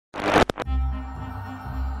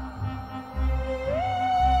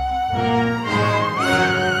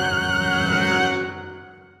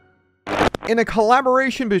In a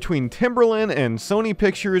collaboration between Timberland and Sony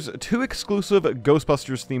Pictures, 2 exclusive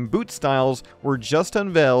Ghostbusters-themed boot styles were just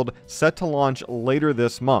unveiled, set to launch later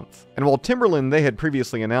this month. And while Timberland they had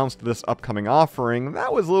previously announced this upcoming offering,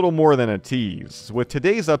 that was little more than a tease, with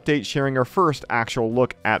today's update sharing our first actual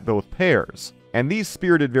look at both pairs. And these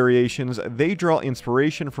spirited variations, they draw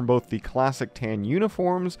inspiration from both the classic tan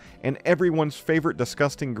uniforms and everyone's favorite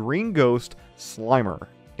disgusting green ghost, Slimer.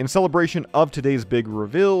 In celebration of today's big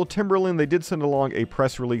reveal, Timberland they did send along a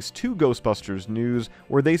press release to Ghostbusters News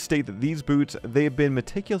where they state that these boots they have been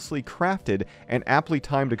meticulously crafted and aptly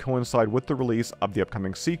timed to coincide with the release of the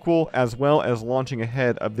upcoming sequel, as well as launching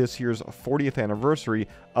ahead of this year's 40th anniversary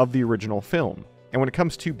of the original film. And when it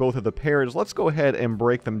comes to both of the pairs, let's go ahead and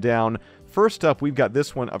break them down. First up, we've got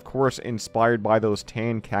this one, of course, inspired by those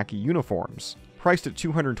tan khaki uniforms. Priced at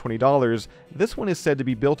 $220, this one is said to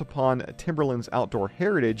be built upon Timberland's outdoor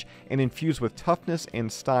heritage and infused with toughness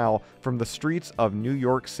and style from the streets of New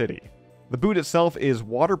York City. The boot itself is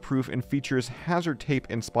waterproof and features hazard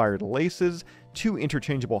tape-inspired laces, 2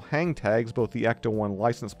 interchangeable hang tags, both the Ecto-1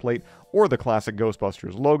 license plate or the classic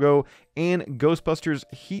Ghostbusters logo, and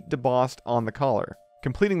Ghostbusters heat debossed on the collar.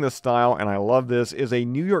 Completing this style, and I love this, is a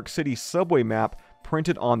New York City subway map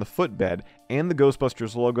printed on the footbed, and the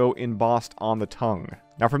Ghostbusters logo embossed on the tongue.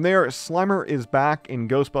 Now from there, Slimer is back in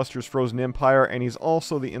Ghostbusters Frozen Empire, and he's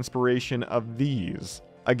also the inspiration of these.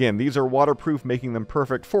 Again, these are waterproof, making them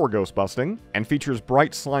perfect for ghostbusting, and features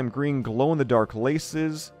bright slime green glow-in-the-dark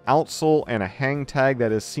laces, outsole, and a hang tag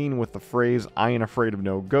that is seen with the phrase, "I ain't afraid of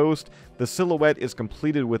no ghost." The silhouette is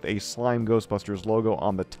completed with a Slime Ghostbusters logo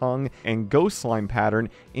on the tongue and ghost slime pattern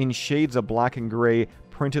in shades of black and gray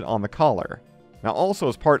printed on the collar. Now also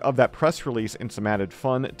as part of that press release and some added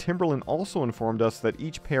fun, Timberland also informed us that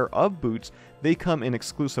each pair of boots, they come in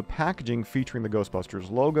exclusive packaging featuring the Ghostbusters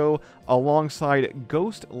logo, alongside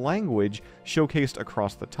ghost language showcased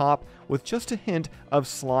across the top, with just a hint of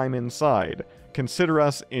slime inside. Consider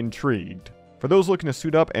us intrigued. For those looking to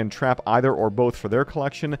suit up and trap either or both for their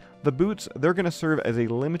collection, the boots, they're going to serve as a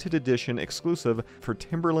limited edition exclusive for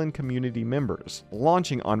Timberland community members,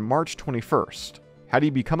 launching on March 21st. How do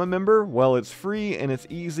you become a member? Well, it's free and it's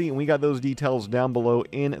easy, and we got those details down below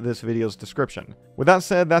in this video's description. With that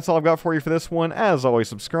said, that's all I've got for you for this one. As always,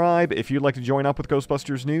 subscribe. If you'd like to join up with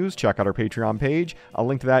Ghostbusters News, check out our Patreon page. A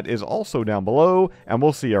link to that is also down below, and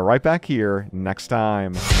we'll see you right back here next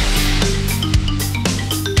time.